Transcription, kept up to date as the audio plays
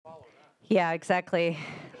Yeah, exactly.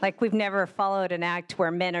 Like we've never followed an act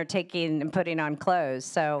where men are taking and putting on clothes.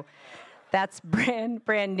 So that's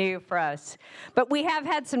brand new for us. But we have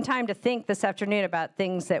had some time to think this afternoon about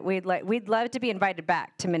things that we'd love to be invited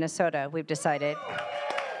back to Minnesota, we've decided.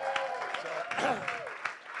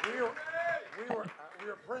 We were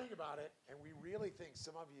praying about it, and we really think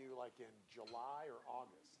some of you, like in July or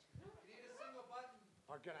August,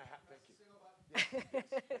 are going to have. Thank you. Yes, thank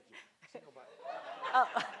you. Single button. Oh.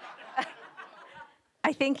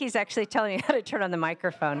 I think he's actually telling you how to turn on the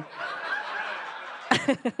microphone. I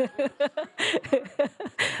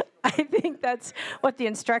think that's what the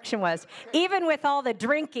instruction was. Even with all the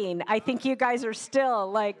drinking, I think you guys are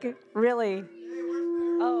still like really.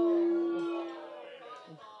 Oh.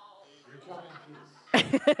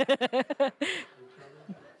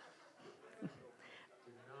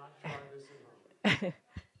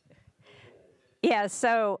 Yeah,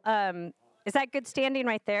 so is that good standing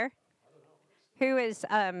right there? Who is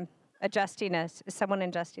adjusting us? Is someone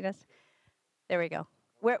adjusting us? There we go.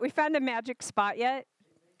 We found the magic spot yet?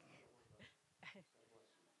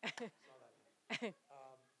 No, hey,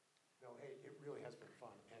 it really has been fun.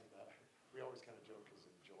 And we always kind of joke because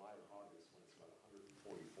in July or August, when it's about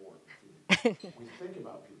 144, we think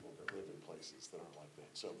about people that live in places that aren't like that.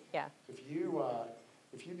 So yeah. If you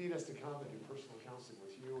need us to come and do personal counseling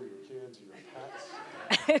with you or your kids or your pets,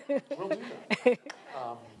 we'll do that.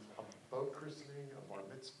 A boat christening, a bar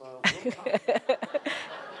mitzvah,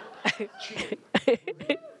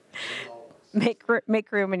 we'll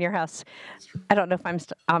make room in your house. I don't know if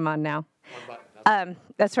I'm on now.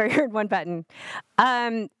 That's where I heard one button.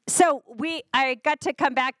 So I got to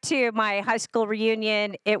come back to my high school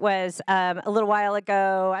reunion. It was a little while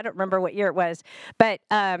ago. I don't remember what year it was, but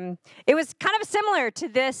it was kind of similar to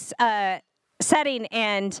this setting.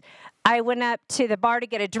 And I went up to the bar to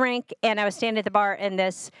get a drink, and I was standing at the bar, and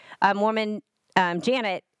this woman,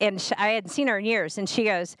 Janet, and I hadn't seen her in years, and she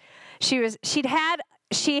goes, she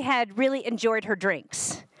had really enjoyed her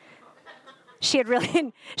drinks. She had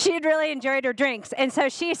really enjoyed her drinks. And so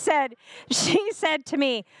she said to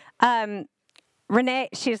me, Renee,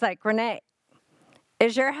 she's like, Renee,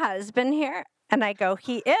 is your husband here? And I go,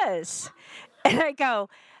 he is. And I go,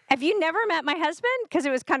 have you never met my husband? Because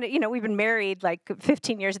it was kind of, we've been married like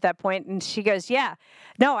 15 years at that point. And she goes, yeah.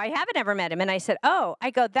 No, I haven't ever met him. And I said,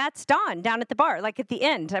 that's Don down at the bar, like at the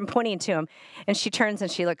end. I'm pointing to him. And she turns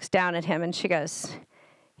and she looks down at him and she goes,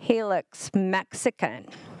 he looks Mexican.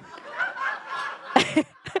 And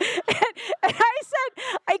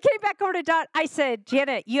I came back over to Don. I said,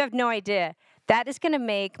 Janet, you have no idea. That is going to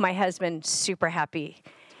make my husband super happy.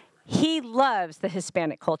 He loves the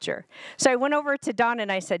Hispanic culture. So I went over to Don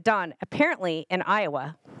and I said, Don, apparently in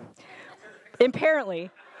Iowa,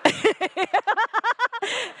 apparently. Person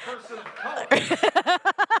of color.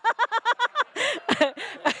 I'm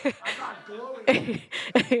not glowing.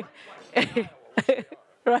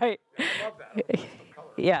 Right. I love that.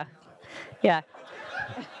 Yeah. Yeah.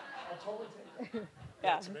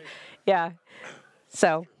 Yeah. Yeah.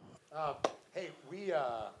 So. Hey,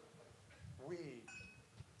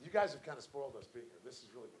 you guys have kind of spoiled us being here. This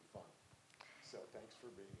has really been fun. So thanks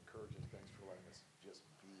for being encouraging. Thanks for letting us just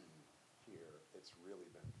be here. It's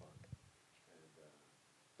really been fun. And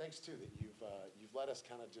thanks too that you've let us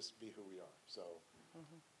kind of just be who we are. So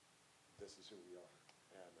this is who we are.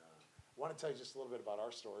 And I want to tell you just a little bit about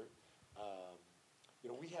our story.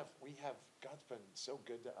 We have God's been so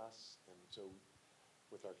good to us, and so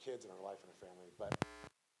with our kids and our life and our family. But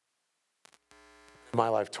in my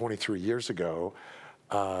life 23 years ago,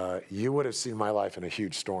 you would have seen my life in a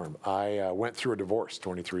huge storm. I went through a divorce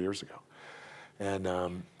 23 years ago. And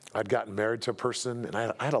I'd gotten married to a person, and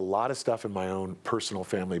I had a lot of stuff in my own personal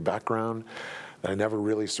family background that I never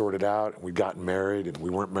really sorted out. We'd gotten married, and we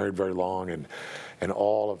weren't married very long, and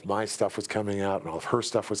all of my stuff was coming out, and all of her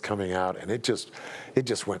stuff was coming out, and it just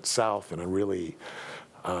went south in a really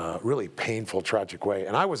painful, tragic way.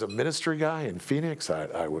 And I was a ministry guy in Phoenix.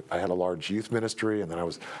 I had a large youth ministry, and then I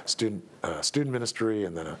was student ministry,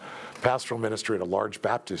 and then a pastoral ministry at a large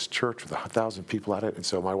Baptist church with 1,000 people at it. And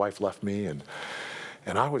so my wife left me, and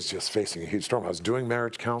I was just facing a huge storm. I was doing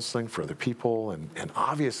marriage counseling for other people, and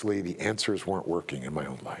obviously the answers weren't working in my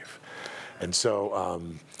own life. And so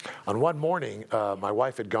on one morning, my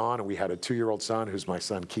wife had gone, and we had a 2-year-old son who's my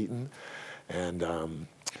son Keaton, and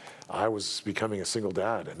I was becoming a single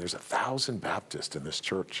dad, and there's 1,000 Baptists in this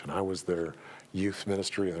church, and I was their youth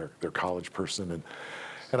ministry, their college person,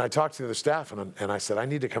 and I talked to the staff, and I said, I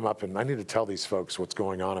need to come up and I need to tell these folks what's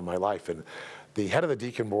going on in my life. And the head of the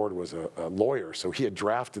deacon board was a lawyer, so he had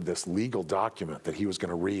drafted this legal document that he was going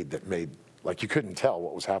to read that made Like you couldn't tell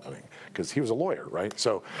what was happening because he was a lawyer, right?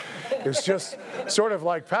 So it's just sort of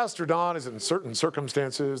like Pastor Don is in certain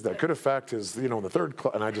circumstances that could affect his, the third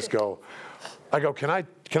class. And I go, can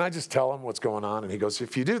I just tell him what's going on? And he goes,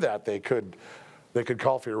 if you do that, they could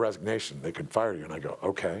call for your resignation. They could fire you. And I go,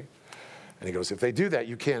 okay. And he goes, if they do that,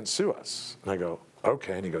 you can't sue us. And I go,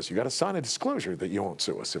 okay. And he goes, you got to sign a disclosure that you won't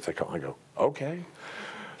sue us if they call. I go, okay.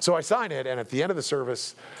 So I sign it, and at the end of the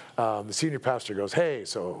service, the senior pastor goes, hey,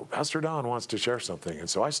 so Pastor Don wants to share something. And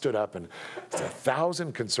so I stood up, and it's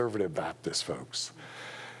 1,000 conservative Baptist folks.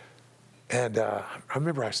 And I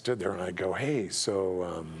remember I stood there, and I go, hey,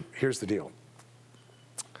 so here's the deal.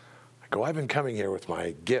 I go, I've been coming here with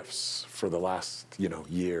my gifts for the last,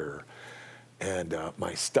 year, and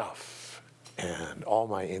my stuff, and all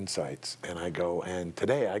my insights. And I go, and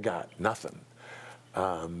today I got nothing.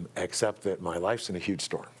 Except that my life's in a huge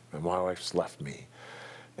storm, and my wife's left me,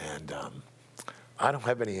 and I don't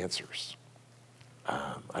have any answers.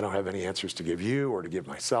 I don't have any answers to give you or to give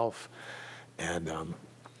myself, and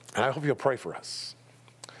I hope you'll pray for us.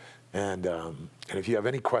 And if you have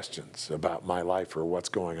any questions about my life or what's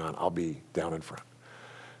going on, I'll be down in front.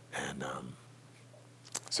 And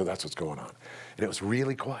so that's what's going on. And it was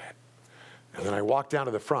really quiet. And then I walked down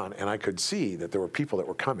to the front, and I could see that there were people that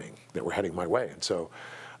were coming, that were heading my way. And so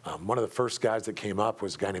one of the first guys that came up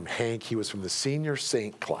was a guy named Hank. He was from the senior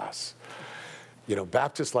saint class.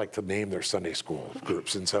 Baptists like to name their Sunday school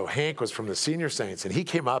groups. And so Hank was from the senior saints, and he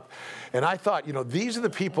came up. And I thought, these are the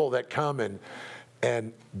people that come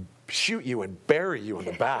and shoot you and bury you in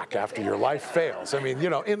the back after your life fails. I mean,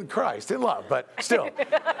 in Christ, in love, but still,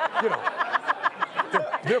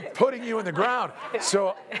 they're putting you in the ground.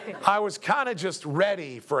 So I was kind of just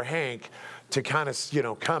ready for Hank to kind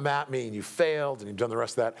of, come at me, and you failed, and you've done the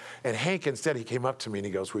rest of that. And Hank, instead, he came up to me, and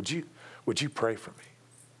he goes, would you pray for me?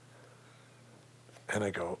 And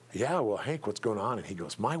I go, yeah, well, Hank, what's going on? And he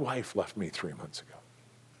goes, my wife left me 3 months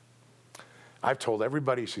ago. I've told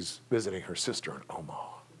everybody she's visiting her sister in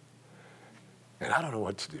Omaha. And I don't know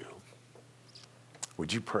what to do.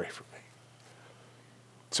 Would you pray for me?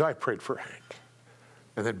 So I prayed for Hank.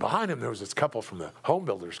 And then behind him, there was this couple from the home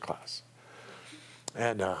builders class.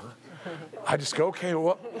 And I just go, okay,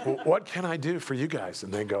 what can I do for you guys?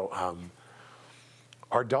 And they go,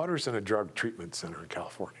 our daughter's in a drug treatment center in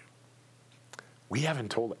California. We haven't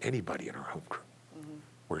told anybody in our home group. Mm-hmm.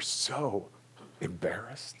 We're so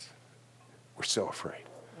embarrassed. We're so afraid.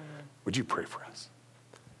 Mm-hmm. Would you pray for us?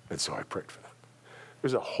 And so I prayed for them.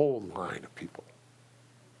 There's a whole line of people.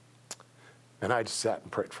 And I just sat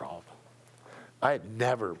and prayed for all of them. I had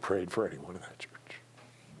never prayed for anyone in that church.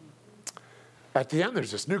 At the end,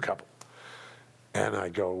 there's this new couple. And I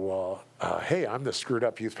go, well, hey, I'm the screwed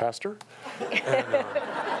up youth pastor. And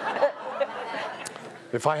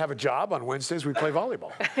if I have a job on Wednesdays, we play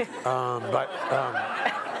volleyball.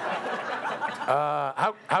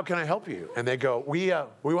 How can I help you? And they go, we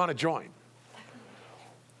want to join.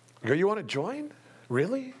 I go, you want to join?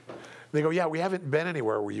 Really? They go, yeah, we haven't been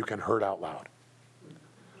anywhere where you can hurt out loud.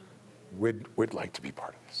 We'd like to be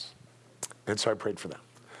part of this. And so I prayed for them.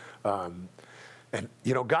 And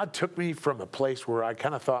God took me from a place where I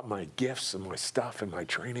kind of thought my gifts and my stuff and my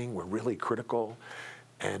training were really critical,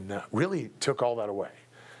 and really took all that away.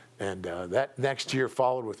 And that next year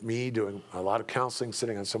followed with me doing a lot of counseling,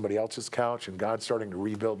 sitting on somebody else's couch, and God starting to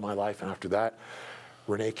rebuild my life. And after that,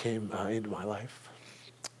 Renee came into my life.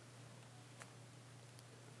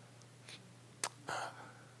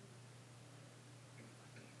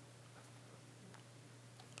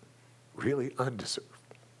 Really undeserved.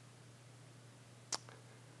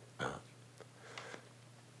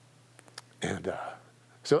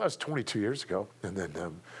 So that was 22 years ago. And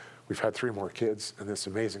then we've had 3 more kids in this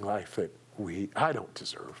amazing life that I don't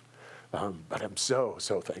deserve, but I'm so,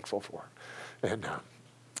 so thankful for. And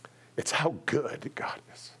it's how good God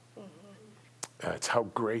is. Mm-hmm. It's how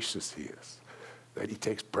gracious he is, that he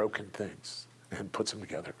takes broken things and puts them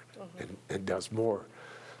together, mm-hmm. and does more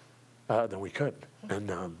than we could.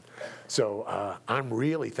 And so I'm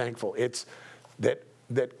really thankful. It's that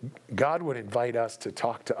God would invite us to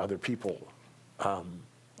talk to other people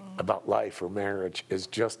about life or marriage is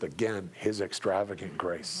just, again, his extravagant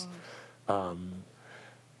grace.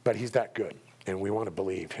 But he's that good, and we want to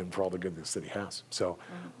believe him for all the goodness that he has. So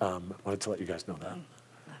I wanted to let you guys know that.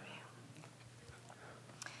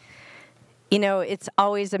 It's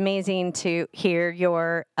always amazing to hear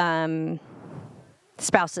your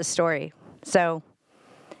spouse's story. So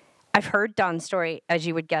I've heard Don's story, as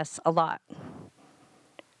you would guess, a lot.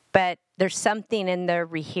 But there's something in the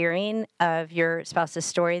rehearing of your spouse's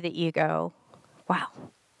story that you go, wow,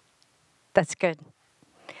 that's good.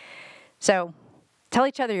 So tell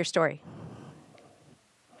each other your story.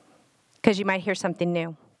 because you might hear something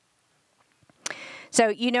new. So,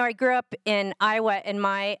 I grew up in Iowa, and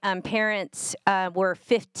my parents were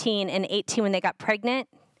 15 and 18 when they got pregnant.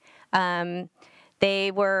 My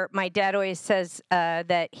dad always says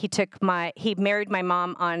that he married my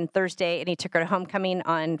mom on Thursday, and he took her to homecoming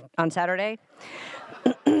on Saturday.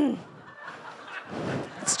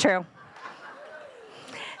 It's true.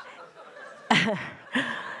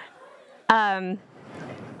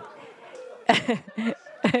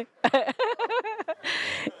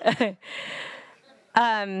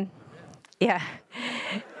 Yeah,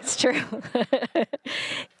 it's true.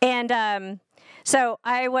 And so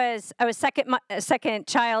I was second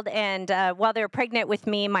child, and while they were pregnant with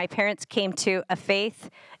me, my parents came to a faith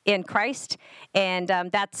in Christ, and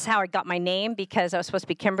that's how I got my name, because I was supposed to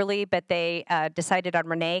be Kimberly, but they decided on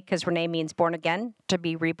Renee, because Renee means born again, to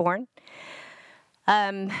be reborn.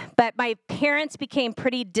 But my parents became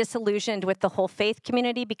pretty disillusioned with the whole faith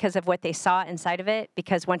community because of what they saw inside of it,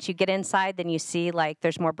 because once you get inside, then you see like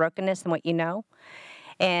there's more brokenness than what you know.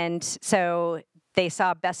 And so they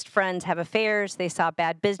saw best friends have affairs, they saw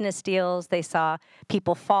bad business deals, they saw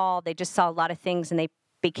people fall, they just saw a lot of things, and they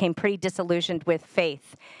became pretty disillusioned with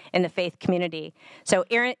faith in the faith community. So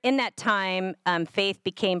in that time, faith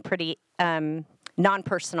became pretty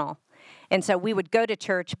non-personal. And so we would go to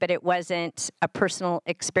church, but it wasn't a personal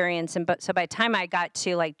experience. So by the time I got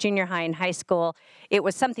to like junior high and high school, it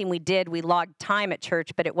was something we did. We logged time at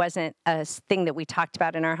church, but it wasn't a thing that we talked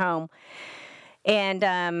about in our home. And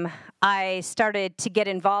I started to get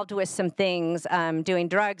involved with some things, doing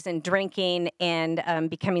drugs and drinking and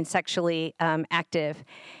becoming sexually active.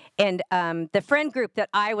 And the friend group that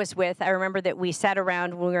I was with, I remember that we sat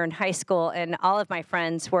around when we were in high school, and all of my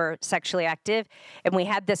friends were sexually active. And we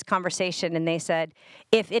had this conversation, and they said,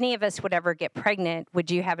 if any of us would ever get pregnant,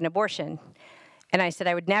 would you have an abortion? And I said,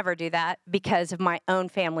 I would never do that because of my own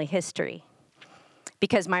family history.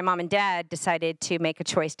 Because my mom and dad decided to make a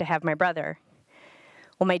choice to have my brother.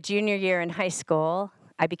 Well, my junior year in high school,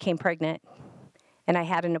 I became pregnant, and I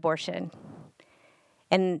had an abortion.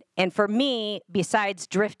 And for me, besides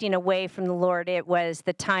drifting away from the Lord, it was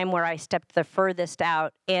the time where I stepped the furthest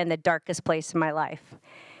out and the darkest place in my life.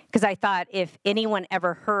 Because I thought if anyone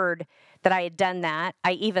ever heard that I had done that,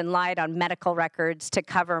 I even lied on medical records to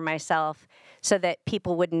cover myself so that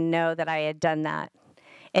people wouldn't know that I had done that.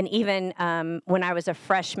 And even when I was a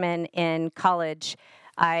freshman in college,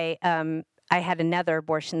 I had another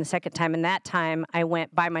abortion the second time, and that time I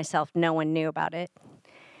went by myself. No one knew about it.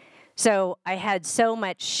 So I had so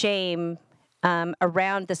much shame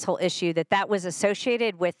around this whole issue that was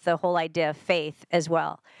associated with the whole idea of faith as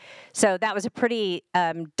well. So that was a pretty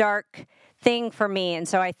dark thing for me. And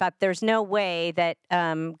so I thought there's no way that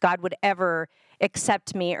God would ever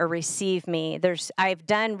accept me or receive me. I've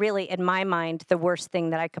done really, in my mind, the worst thing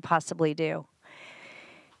that I could possibly do.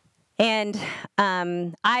 And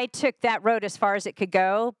I took that road as far as it could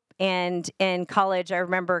go. And in college, I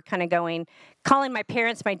remember kind of calling my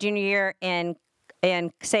parents my junior year and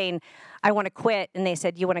saying, I want to quit. And they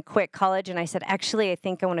said, you want to quit college? And I said, actually, I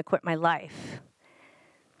think I want to quit my life.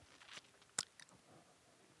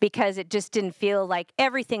 Because it just didn't feel like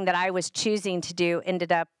everything that I was choosing to do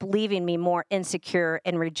ended up leaving me more insecure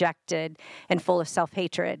and rejected and full of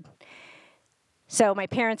self-hatred. So my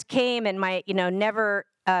parents came, and never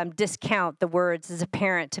discount the words as a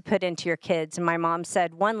parent to put into your kids. And my mom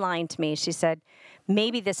said one line to me. She said,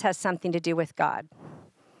 maybe this has something to do with God.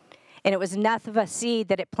 And it was enough of a seed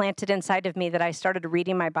that it planted inside of me that I started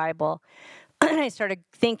reading my Bible. And I started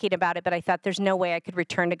thinking about it, but I thought there's no way I could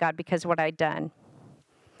return to God because of what I'd done.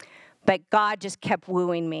 But God just kept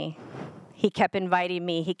wooing me. He kept inviting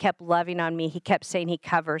me. He kept loving on me. He kept saying he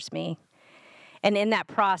covers me. And in that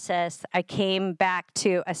process, I came back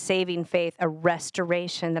to a saving faith, a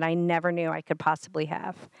restoration that I never knew I could possibly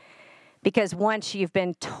have. Because once you've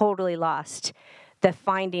been totally lost, the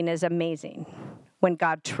finding is amazing when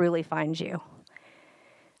God truly finds you.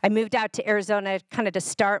 I moved out to Arizona kind of to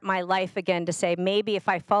start my life again, to say maybe if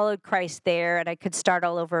I followed Christ there and I could start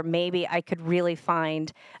all over, maybe I could really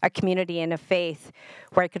find a community and a faith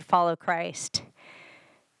where I could follow Christ.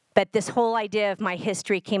 But this whole idea of my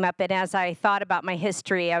history came up, and as I thought about my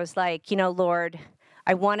history, I was like, Lord,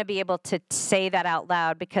 I want to be able to say that out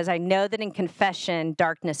loud, because I know that in confession,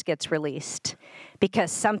 darkness gets released.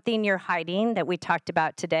 Because something you're hiding that we talked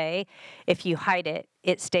about today, if you hide it,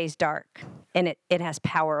 it stays dark, and it has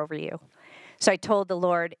power over you. So I told the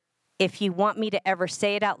Lord, if you want me to ever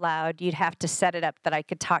say it out loud, you'd have to set it up that I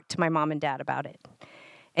could talk to my mom and dad about it.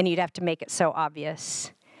 And you'd have to make it so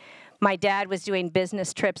obvious. My dad was doing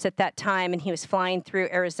business trips at that time, and he was flying through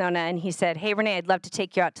Arizona, and he said, hey, Renee, I'd love to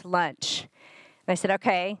take you out to lunch. And I said,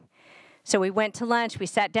 okay. So we went to lunch, we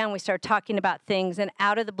sat down, we started talking about things, and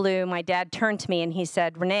out of the blue, my dad turned to me and he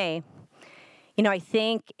said, Renee, you know, I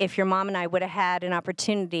think if your mom and I would have had an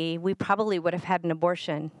opportunity, we probably would have had an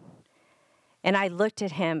abortion. And I looked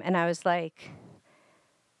at him and I was like,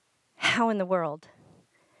 how in the world?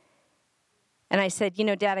 And I said, you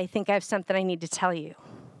know, Dad, I think I have something I need to tell you.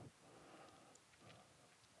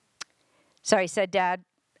 So I said, Dad,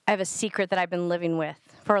 I have a secret that I've been living with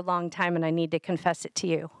for a long time and I need to confess it to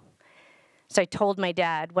you. So I told my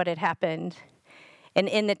dad what had happened. And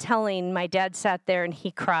in the telling, my dad sat there and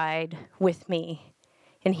he cried with me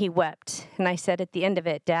and he wept. And I said at the end of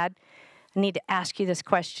it, Dad, I need to ask you this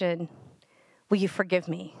question. Will you forgive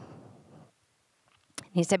me?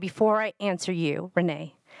 And he said, before I answer you,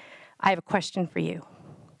 Renee, I have a question for you.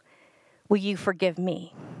 Will you forgive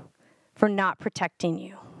me for not protecting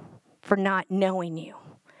you, for not knowing you,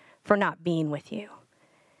 for not being with you?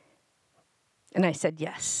 And I said,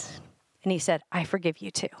 yes. And he said, I forgive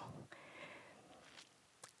you too.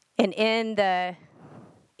 And in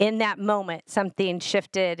that moment, something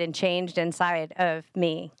shifted and changed inside of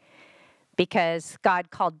me because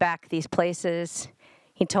God called back these places.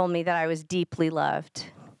 He told me that I was deeply loved.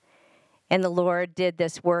 And the Lord did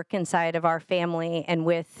this work inside of our family and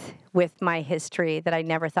with my history that I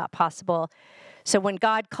never thought possible. So when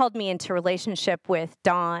God called me into relationship with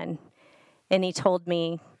Don, and he told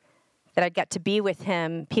me that I'd get to be with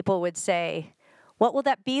him, people would say, what will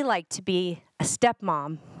that be like to be a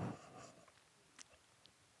stepmom?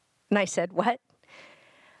 And I said, what?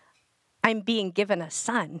 I'm being given a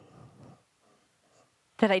son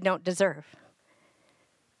that I don't deserve.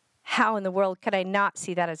 How in the world could I not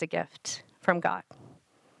see that as a gift from God?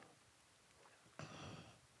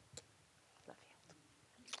 Love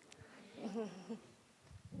you.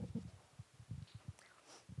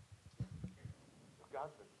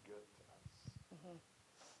 God's been good to us,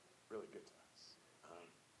 really good to us.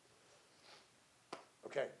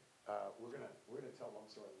 Okay, we're gonna tell a long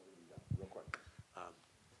story. We're gonna be done real quick.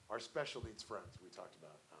 Our special needs friends we talked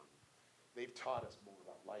about. They've taught us more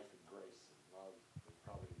about life and grace and love than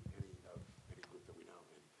probably any group that we know.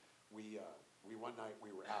 And we one night we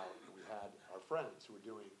were out and we had our friends who were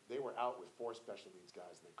they were out with 4 special needs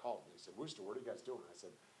guys and they called me. They said, Wooster, what are you guys doing? I said,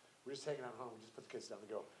 we're just hanging out home. We just put the kids down. They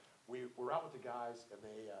go, we're out with the guys and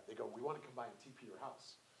they go, we want to come by and TP your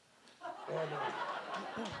house. And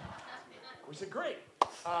we said, great.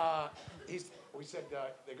 We said,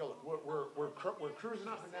 they go, look, we're cruising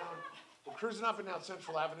up and down. We're cruising up and down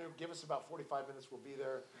Central Avenue. Give us about 45 minutes. We'll be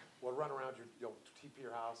there. We'll run around you'll TP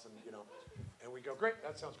your house, and and we go, great.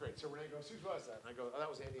 That sounds great. So Renee goes, who was that? And I go, oh, that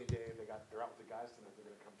was Andy and Dave. They're out with the guys tonight. They're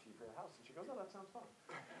gonna come TP your house. And she goes, oh, that sounds fun.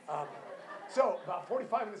 So about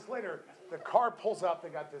 45 minutes later, the car pulls up.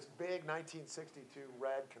 They got this big 1962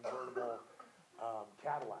 red convertible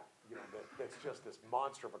Cadillac. That's just this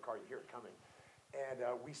monster of a car. You hear it coming. And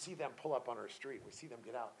we see them pull up on our street. We see them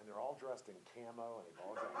get out, and they're all dressed in camo, and they've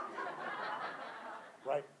all got,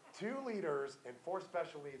 right? 2 leaders and 4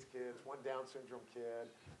 special needs kids, 1 Down syndrome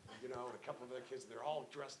kid, and a couple of other kids. They're all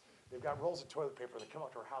dressed. They've got rolls of toilet paper. They come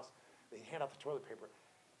out to our house. They hand out the toilet paper,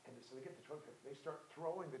 and so they get the toilet paper. They start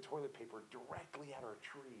throwing the toilet paper directly at our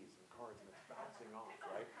trees and cars, and it's bouncing off,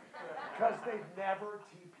 right? Because they've never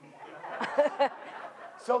TP'd.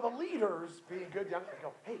 So the leaders, being good young, they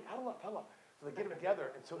go, hey, huddle up, huddle up. So they get them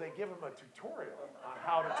together, and so they give them a tutorial on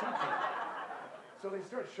how to TP. So they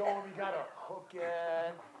start showing them, you got to hook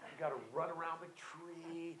it, you got to run around the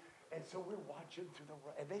tree. And so we're watching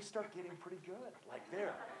and they start getting pretty good. Like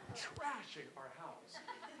they're trashing our house.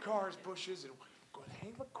 Cars, bushes, and going,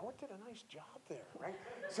 hey, look, Court did a nice job there, right?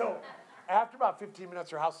 So after about 15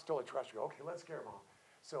 minutes, our house is totally trashed. We go, okay, let's scare them off.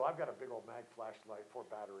 So I've got a big old mag flashlight, 4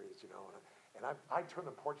 batteries, and I turn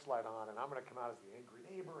the porch light on, and I'm going to come out as the angry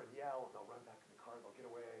neighbor and yell, and they'll run back in the car, they'll get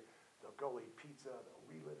away, they'll go eat pizza, they'll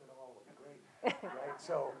relive it all, it'll be great, right?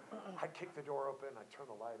 So I kick the door open, I turn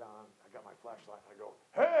the light on, I got my flashlight, and I go,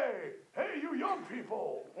 hey, you young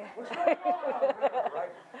people, what's going on out there,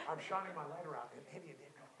 right? I'm shining my light around, and Andy and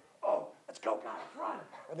Dave go, oh, let's go, guys, run.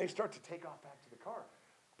 And they start to take off back to the car.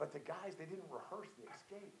 But the guys, they didn't rehearse the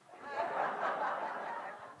escape.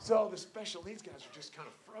 So the special needs guys are just kind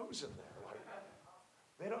of frozen there. Like,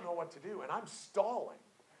 they don't know what to do. And I'm stalling.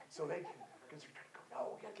 So because they're trying to go,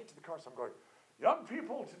 no, we got to get to the car. So I'm going, young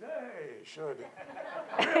people today should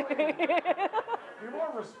really be more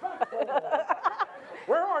respectful.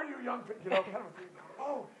 Where are you, young people? Kind of a thing.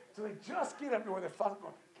 Oh, so they just get up to where they're finally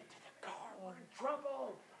going, get to the car. We're in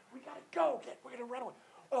trouble. We got to go. We're going to run away.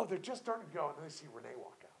 Oh, they're just starting to go. And then they see Renee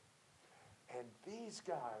walk out. And these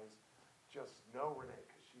guys just know Renee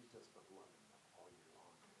because she's just been loving them all year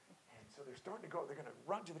long. And so they're starting to go. They're going to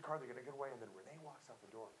run to the car. They're going to get away. And then Renee walks out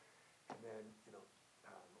the door. And then,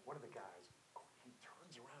 one of the guys, he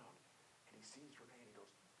turns around and he sees Renee and he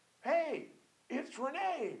goes, "Hey, it's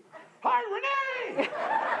Renee. Hi, Renee."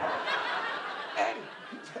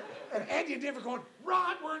 and Andy and Dave are going,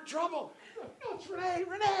 "Ron, we're in trouble." "No, it's Renee.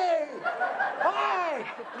 Renee. Hi,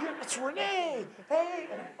 it's Renee. Hey,"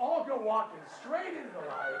 and they all go walking straight into the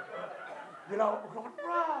light. We're going,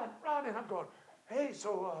 "Ron," and I'm going, "Hey,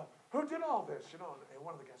 so who did all this?" And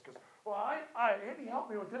one of the guys goes, "Well, Andy helped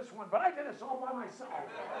me with this one, but I did this all by myself."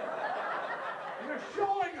 And they're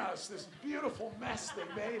showing us this beautiful mess they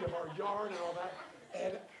made of our yard and all that.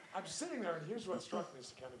 And I'm sitting there, and here's what struck me is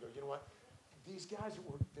to kind of go, you know what? These guys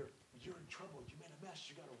you're in trouble. You made a mess.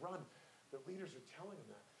 You got to run. The leaders are telling them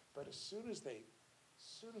that. But as soon as they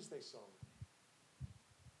saw Renee,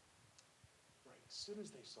 Renee,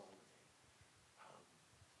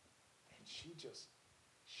 and she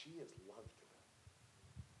is loved to them.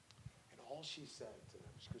 And all she said to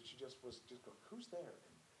them, because she just was going, "Who's there?"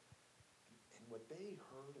 And what they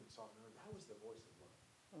heard and saw in her, that was the voice of love.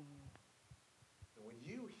 Mm-hmm. And when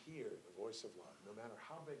you hear the voice of love, no matter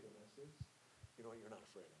how big the mess is, you know what? You're not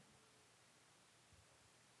afraid anymore.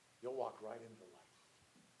 You'll walk right into the light.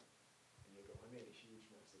 And you go, "I made a huge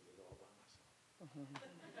mess. I did it all by myself." Mm-hmm.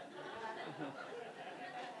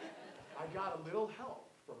 I got a little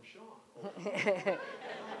help from Sean.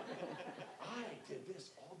 I did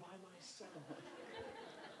this all by myself.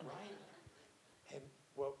 Right? And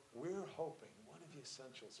what we're hoping, one of the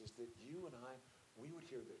essentials, is that you and I, we would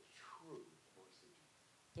hear the true voice of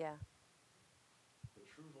Jesus. Yeah. The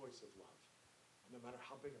true voice of love. And no matter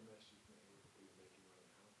how big a mess you've made or you're making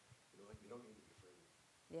right now, you know what? You don't need to be afraid of it.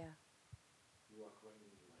 Yeah. You walk right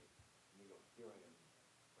into the light and you go, "Here I am."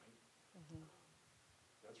 Right? Mm-hmm.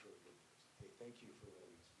 That's really good news. Hey, thank you for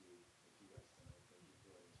letting us be with you guys tonight. Thank you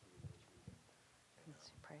for letting us be with this weekend. And,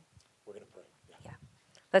 Let's pray. We're going to pray. Yeah.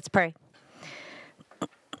 Let's pray.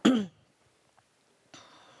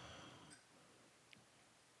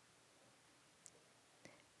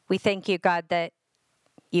 We thank you, God, that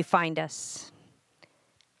you find us,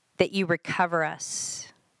 that you recover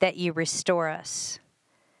us, that you restore us,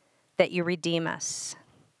 that you redeem us.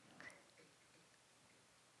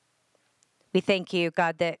 We thank you,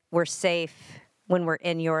 God, that we're safe when we're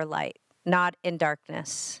in your light, not in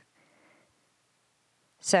darkness.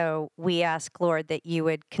 So we ask, Lord, that you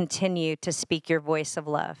would continue to speak your voice of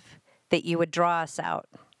love, that you would draw us out,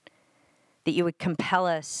 that you would compel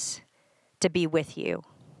us to be with you.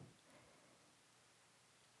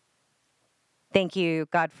 Thank you,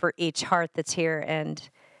 God, for each heart that's here. And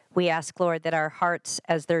we ask, Lord, that our hearts,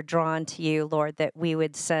 as they're drawn to you, Lord, that we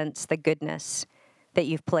would sense the goodness that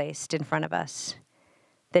you've placed in front of us,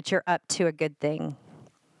 that you're up to a good thing.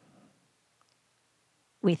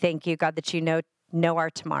 We thank you, God, that you know our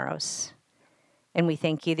tomorrows. And we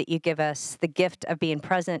thank you that you give us the gift of being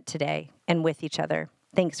present today and with each other.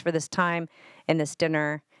 Thanks for this time and this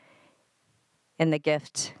dinner and the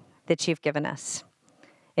gift that you've given us.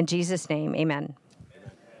 In Jesus' name, amen.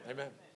 Amen.